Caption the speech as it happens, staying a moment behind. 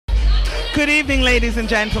Good evening, ladies and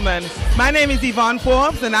gentlemen. My name is Yvonne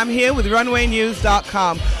Forbes, and I'm here with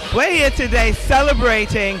RunwayNews.com. We're here today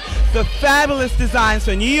celebrating the fabulous designs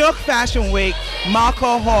for New York Fashion Week,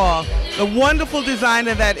 Marco Hall, the wonderful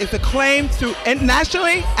designer that is acclaimed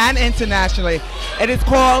nationally and internationally. It is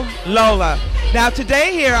called LOLA. Now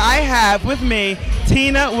today here I have with me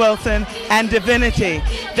Tina Wilson and Divinity.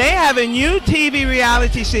 They have a new TV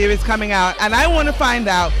reality series coming out, and I want to find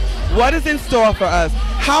out what is in store for us.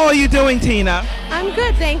 How are you doing, Tina? I'm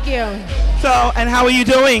good, thank you. So, and how are you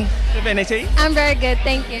doing, Divinity? I'm very good,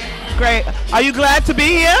 thank you. Great. Are you glad to be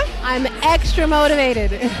here? I'm extra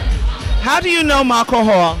motivated. How do you know Marco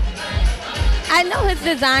Hall? I know his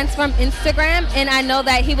designs from Instagram, and I know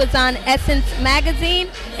that he was on Essence magazine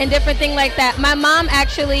and different things like that. My mom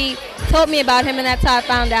actually told me about him, and that's how I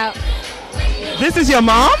found out. This is your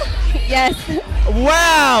mom? Yes.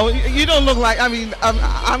 Wow, you don't look like, I mean,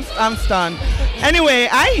 I'm stunned. Anyway,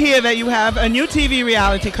 I hear that you have a new TV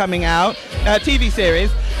reality coming out, a TV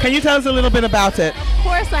series. Can you tell us a little bit about it? Of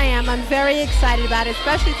course I am. I'm very excited about it,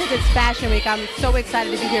 especially because it's Fashion Week. I'm so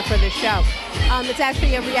excited to be here for this show. It's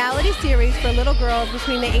actually a reality series for little girls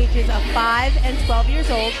between the ages of 5 and 12 years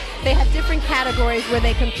old. They have different categories where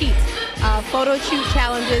they compete. Photo shoot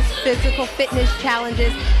challenges, physical fitness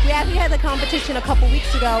challenges. We actually had the competition a couple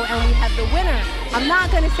weeks ago, and we have the winner. I'm not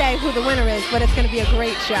going to say who the winner is, but it's going to be a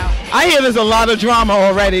great show. I hear there's a lot of drama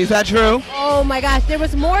already. Is that true? Oh my gosh, there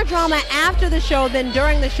was more drama after the show than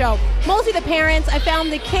during the show. Mostly the parents. I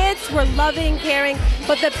found the kids were loving, caring,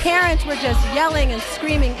 but the parents were just yelling and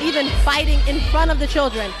screaming, even fighting in front of the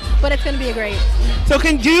children. But it's going to be a great. So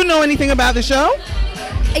do you know anything about the show?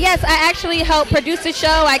 Yes, I actually helped produce the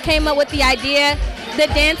show. I came up with the idea. The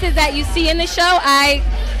dances that you see in the show, I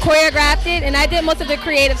choreographed it, and I did most of the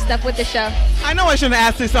creative stuff with the show. I know I shouldn't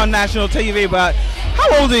ask this on national TV, but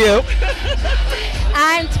how old are you?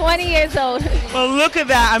 I'm 20 years old. Well, look at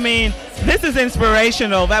that. I mean, this is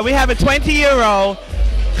inspirational that we have a 20-year-old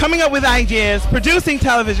coming up with ideas, producing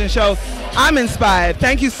television shows. I'm inspired.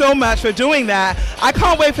 Thank you so much for doing that. I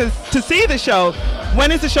can't wait to see the show.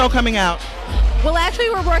 When is the show coming out? Well, actually,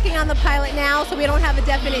 we're working on the pilot now, so we don't have a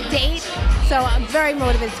definite date. So I'm very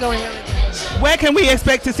motivated going on it. Where can we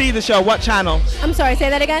expect to see the show? What channel? I'm sorry, say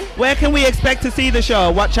that again? Where can we expect to see the show?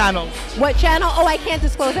 What channel? What channel? Oh, I can't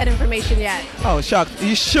disclose that information yet. Oh, shucks.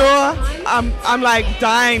 You sure? I'm like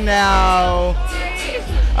dying now.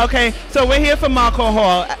 Okay, so we're here for Marco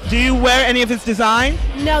Hall. Do you wear any of his design?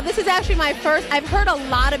 No, this is actually my first. I've heard a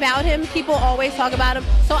lot about him. People always talk about him.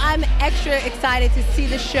 So I'm extra excited to see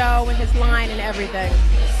the show and his line and everything.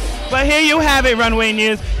 Well, here you have it, Runway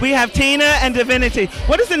News. We have Tina and Divinity.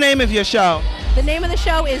 What is the name of your show? The name of the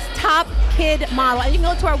show is Top Kid Model. And you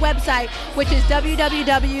can go to our website, which is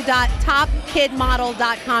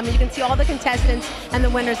www.topkidmodel.com. And you can see all the contestants and the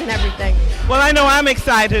winners and everything. Well, I know I'm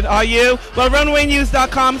excited. Are you? Well,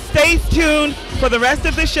 RunwayNews.com. Stay tuned for the rest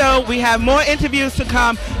of the show. We have more interviews to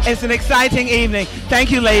come. It's an exciting evening. Thank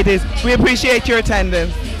you, ladies. We appreciate your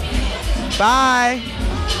attendance. Bye.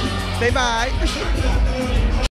 Say bye.